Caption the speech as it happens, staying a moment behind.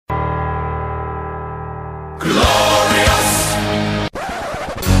Glorious!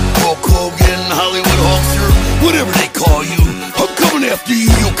 Hulk Hogan, Hollywood Hulkster, whatever they call you, I'm coming after you,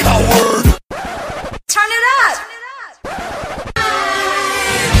 you coward! Turn it up!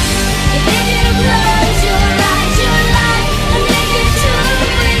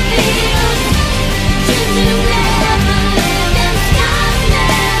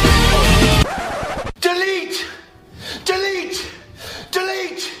 Delete! Delete!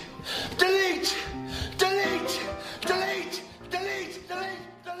 Delete! Delete! Delete! Delete! Delete!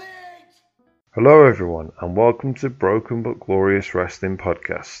 Delete! Hello everyone and welcome to Broken But Glorious Wrestling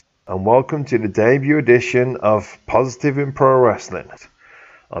Podcast, and welcome to the debut edition of Positive in Pro Wrestling.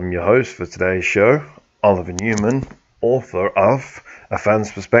 I'm your host for today's show, Oliver Newman, author of A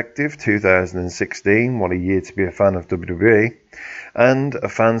Fan's Perspective 2016, What a Year to be a Fan of WWE, and A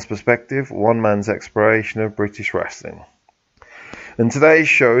Fan's Perspective, One Man's Exploration of British Wrestling. And today's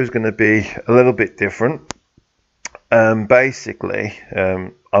show is going to be a little bit different. Basically,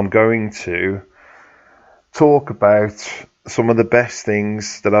 I'm going to talk about some of the best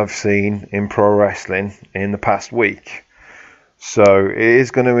things that I've seen in pro wrestling in the past week. So it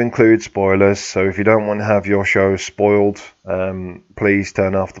is going to include spoilers, so if you don't want to have your show spoiled, please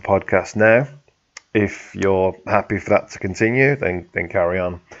turn off the podcast now. If you're happy for that to continue, then carry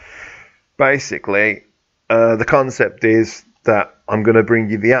on. Basically, the concept is that I'm going to bring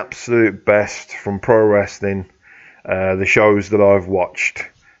you the absolute best from pro wrestling, the shows that I've watched.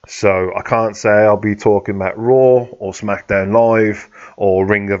 So I can't say I'll be talking about Raw or SmackDown Live or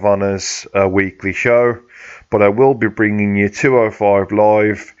Ring of Honor's weekly show, but I will be bringing you 205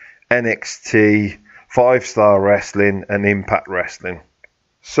 Live, NXT, 5-Star Wrestling and Impact Wrestling.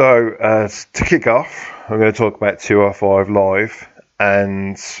 So to kick off, I'm going to talk about 205 Live,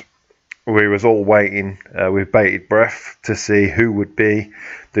 and we was all waiting with bated breath to see who would be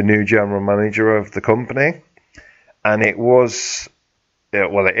the new general manager of the company, and it is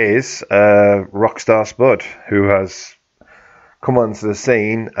Rockstar Spud, who has come onto the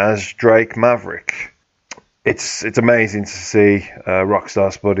scene as Drake Maverick. It's amazing to see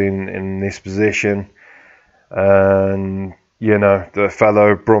Rockstar Spud in this position, and you know, the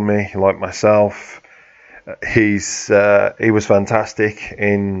fellow Brummie like myself, he was fantastic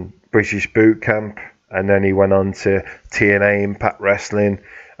in British Boot Camp, and then he went on to TNA Impact Wrestling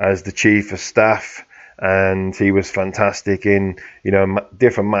as the chief of staff, and he was fantastic in, you know,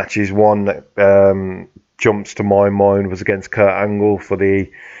 different matches. One that jumps to my mind was against Kurt Angle for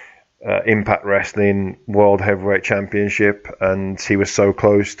the Impact Wrestling World Heavyweight Championship, and he was so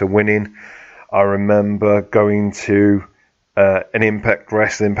close to winning. I remember going to an Impact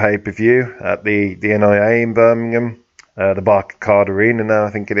Wrestling pay-per-view at the NIA in Birmingham, the Barclaycard Arena now I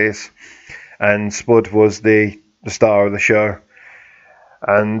think it is, and Spud was the star of the show.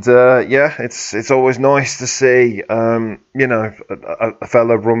 And it's always nice to see you know, a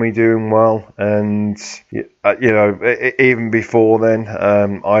fellow Brummie doing well. And you know, even before then,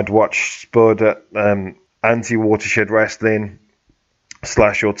 I'd watched Spud at Anti-Watershed Wrestling /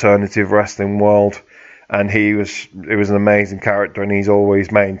 Alternative Wrestling World, and it was an amazing character, and he's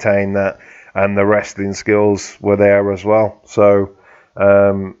always maintained that, and the wrestling skills were there as well. So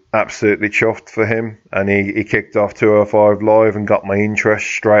absolutely chuffed for him, and he kicked off 205 Live and got my interest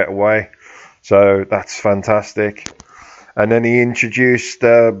straight away, so that's fantastic. And then he introduced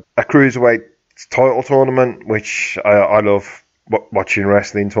a cruiserweight title tournament, which I love watching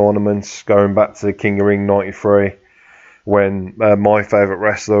wrestling tournaments, going back to King of Ring 93, when my favourite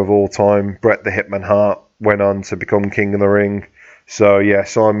wrestler of all time, Bret the Hitman Hart, went on to become King of the Ring. So yeah,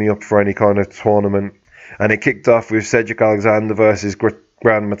 sign me up for any kind of tournament. And it kicked off with Cedric Alexander versus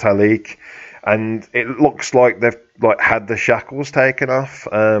Gran Metalik, and it looks like they've had the shackles taken off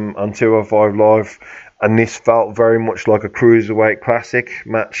on 205 Live, and this felt very much like a cruiserweight classic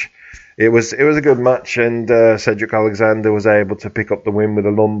match. It was a good match, and Cedric Alexander was able to pick up the win with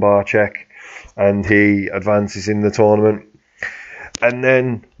a lumbar check, and he advances in the tournament. And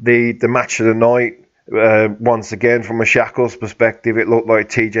then the match of the night, once again from a shackles perspective, it looked like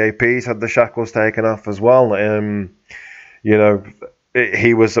TJP's had the shackles taken off as well. You know,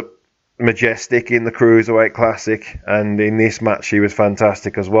 he was majestic in the Cruiserweight Classic, and in this match he was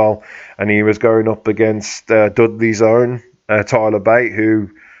fantastic as well. And he was going up against Dudley's own Tyler Bate, who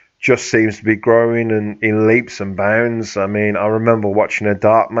just seems to be growing and in leaps and bounds. I mean, I remember watching a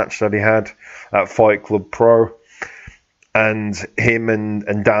dart match that he had at Fight Club Pro, and him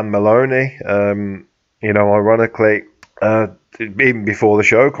and Dan Maloney, you know, ironically, even before the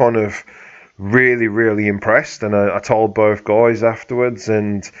show, kind of really impressed, and I told both guys afterwards.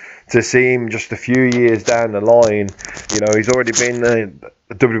 And to see him just a few years down the line, you know, he's already been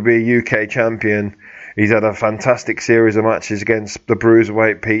WWE UK champion. He's had a fantastic series of matches against the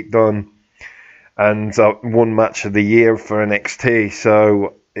Bruiserweight Pete Dunne, and one match of the year for NXT.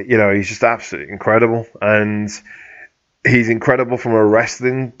 So, he's just absolutely incredible. And he's incredible from a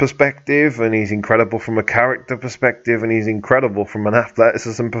wrestling perspective, and he's incredible from a character perspective, and he's incredible from an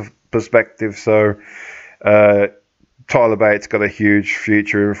athleticism perspective. So, Tyler Bates got a huge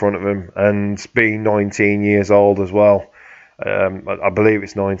future in front of him, and being 19 years old as well. I believe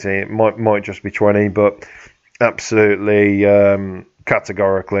it's 19. It might just be 20, but absolutely,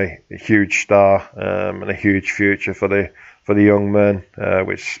 categorically, a huge star and a huge future for the young man.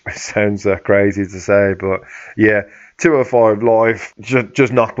 Which sounds crazy to say, but yeah, 205 Live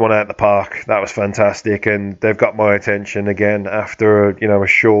just knocked one out of the park. That was fantastic, and they've got my attention again after a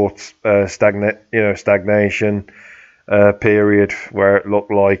short stagnation period where it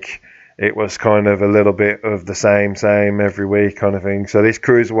looked like it was kind of a little bit of the same every week kind of thing. So this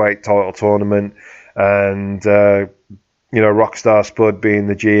Cruiserweight title tournament, and Rockstar Spud being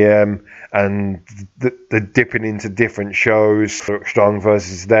the GM, and the dipping into different shows. Roderick Strong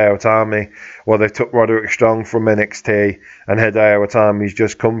versus Hideo Itami. Well, they took Roderick Strong from NXT, and Hideo Itami's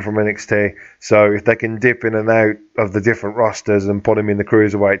just come from NXT. So if they can dip in and out of the different rosters and put him in the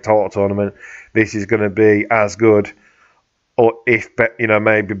Cruiserweight title tournament, this is going to be as good, or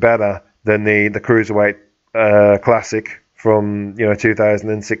maybe better than the Cruiserweight Classic from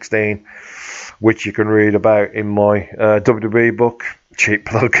 2016, which you can read about in my WWE book. Cheap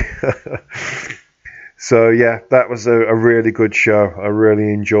plug. So yeah, that was a really good show. I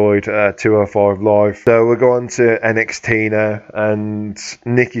really enjoyed 205 Live. So we'll go on to NXT now, and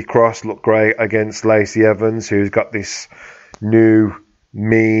Nikki Cross looked great against Lacey Evans, who's got this new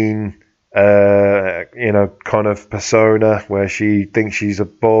mean kind of persona where she thinks she's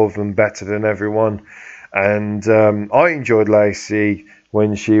above and better than everyone. And I enjoyed Lacey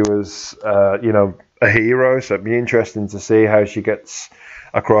when she was a hero, so it'd be interesting to see how she gets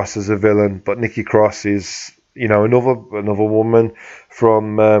across as a villain. But Nikki Cross is another woman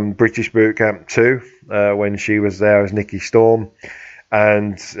from British Boot Camp 2 when she was there as Nikki Storm,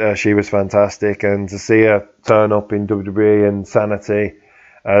 and she was fantastic. And to see her turn up in WWE and Sanity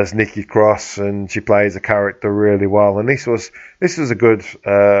as Nikki Cross, and she plays a character really well. And this was a good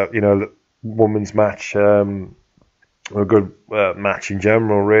women's match, a good match in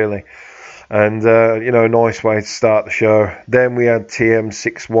general, really. And a nice way to start the show. Then we had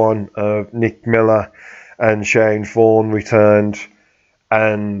TM61 of Nick Miller and Shane Thorne returned,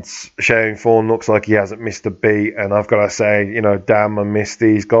 and Shane Thorne looks like he hasn't missed a beat. And I've got to say, damn, I miss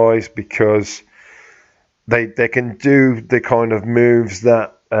these guys, because they can do the kind of moves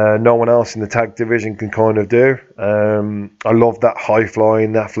that no one else in the tag division can kind of do. I love that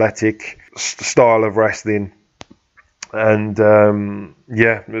high-flying, athletic style of wrestling. And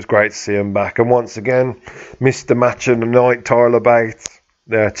it was great to see him back. And once again, missed the match of the night, Tyler Bates.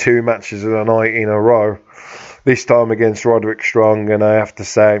 There are 2 matches of the night in a row, this time against Roderick Strong, and I have to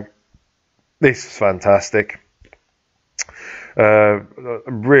say, this was fantastic.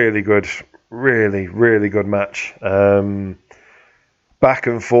 Really good, really good match. Back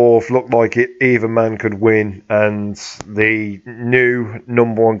and forth, looked like either man could win, and the new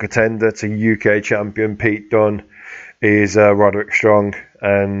number 1 contender to UK champion Pete Dunne is Roderick Strong,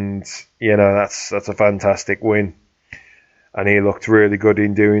 and that's a fantastic win, and he looked really good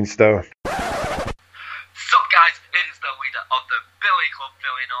in doing so. Sup guys, it is the leader of the Billy Club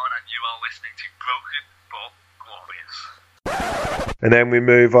filling on, and you are listening to Broken but Glorious. And then we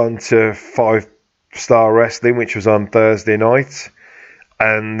move on to 5-Star Wrestling, which was on Thursday night,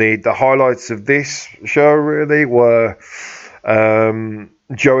 and the highlights of this show really were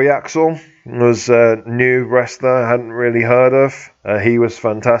Joey Axel was a new wrestler I hadn't really heard of. He was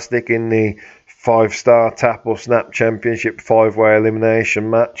fantastic in the 5-Star Tap or Snap Championship 5-way elimination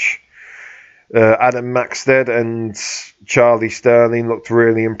match. Adam Maxted and Charlie Sterling looked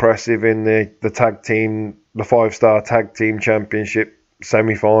really impressive in the tag team, the 5-Star Tag Team Championship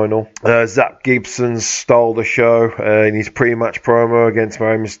semi-final. Zach Gibson stole the show in his pre-match promo against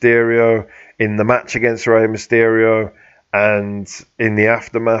Rey Mysterio, in the match against Rey Mysterio, and in the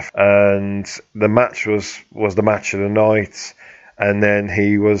aftermath. And the match was the match of the night. And then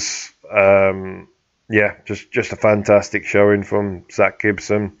he was just a fantastic showing from Zach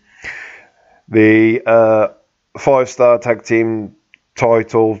Gibson. The 5-Star Tag Team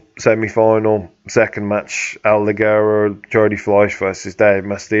title semi-final second match, El Ligero, Jody Fleisch versus Dave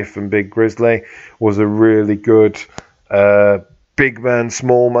Mastiff and Big Grizzly, was a really good big man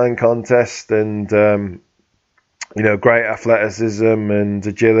small man contest, and great athleticism and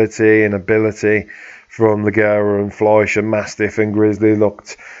agility and ability from Ligero and Fleischer. Mastiff and Grizzly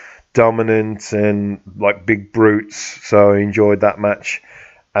looked dominant and like big brutes, so I enjoyed that match.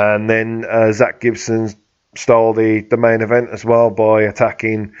 And then Zach Gibson stole the main event as well by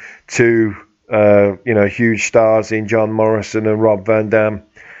attacking two huge stars in John Morrison and Rob Van Dam.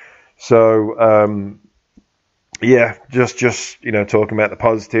 So just talking about the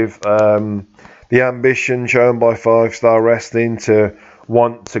positive, the ambition shown by 5 Star Wrestling to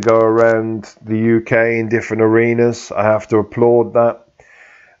want to go around the UK in different arenas, I have to applaud that.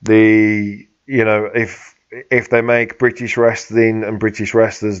 If they make British wrestling and British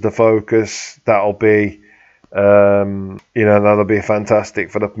wrestlers the focus, that'll be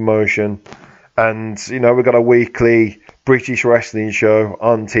fantastic for the promotion. And we've got a weekly British wrestling show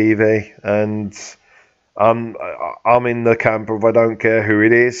on TV, and I'm in the camp of I don't care who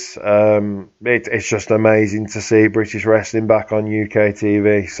it is. It's just amazing to see British wrestling back on UK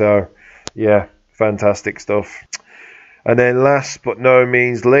TV. So yeah, fantastic stuff. And then last but no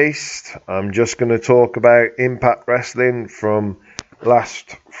means least, I'm just going to talk about Impact Wrestling from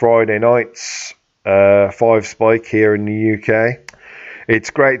last Friday night's 5 Spike here in the UK.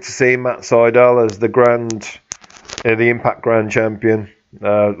 It's great to see Matt Sydal as the Impact Grand Champion.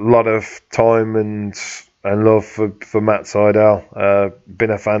 A lot of time and love for Matt Sydal.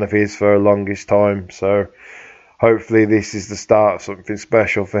 Been a fan of his for the longest time, so hopefully this is the start of something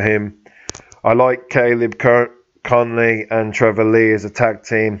special for him. I like Caleb Conley and Trevor Lee as a tag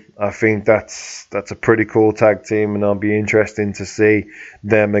team. I think that's a pretty cool tag team, and I'll be interested to see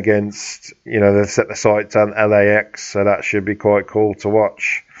them against, they've set the sights on LAX, so that should be quite cool to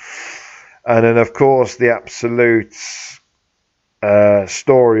watch. And then of course the absolute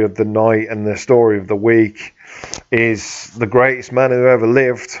story of the night and the story of the week is the greatest man who ever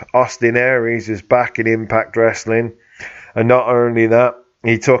lived. Austin Aries is back in Impact Wrestling, and not only that,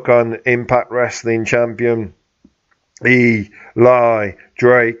 he took on Impact Wrestling champion Eli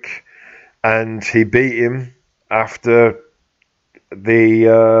Drake, and he beat him after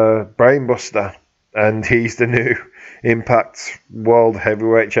the Brainbuster, and he's the new Impact World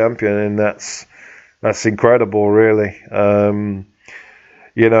Heavyweight Champion, and that's incredible, really.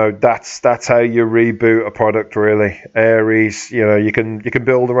 That's how you reboot a product, really. Aries, you can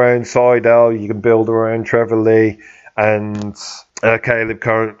build around Sydal, you can build around Trevor Lee and Caleb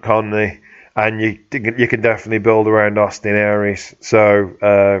Conley, and you can definitely build around Austin Aries.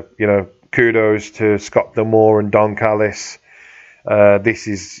 So, kudos to Scott D'Amore and Don Callis. This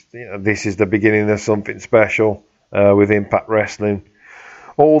is the beginning of something special with Impact Wrestling.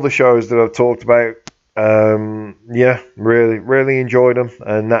 All the shows that I've talked about, really enjoyed them,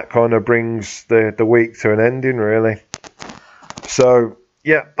 and that kind of brings the week to an ending, really. So,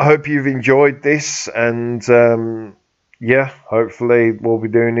 I hope you've enjoyed this, and hopefully we'll be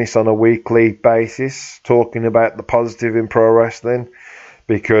doing this on a weekly basis, talking about the positive in pro wrestling,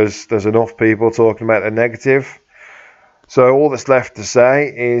 because there's enough people talking about the negative. So all that's left to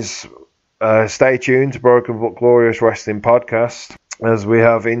say is stay tuned to Broken But Glorious Wrestling Podcast, as we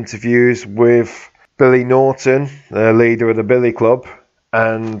have interviews with Billy Norton, the leader of the Billy Club,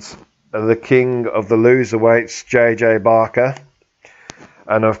 and the king of the loserweights, JJ Barker.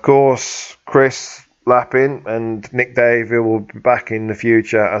 And of course, Chris Lappin and Nick Davey will be back in the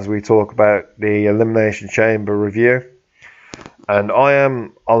future as we talk about the Elimination Chamber review. And I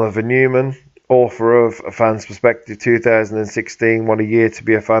am Oliver Newman, author of A Fan's Perspective 2016, What a Year to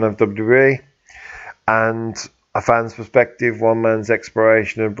be a Fan of WWE, and A Fan's Perspective, One Man's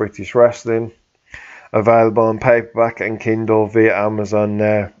Exploration of British Wrestling, available on paperback and Kindle via Amazon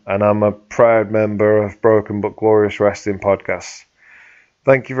now, and I'm a proud member of Broken But Glorious Wrestling Podcast.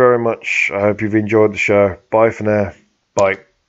 Thank you very much. I hope you've enjoyed the show. Bye for now. Bye.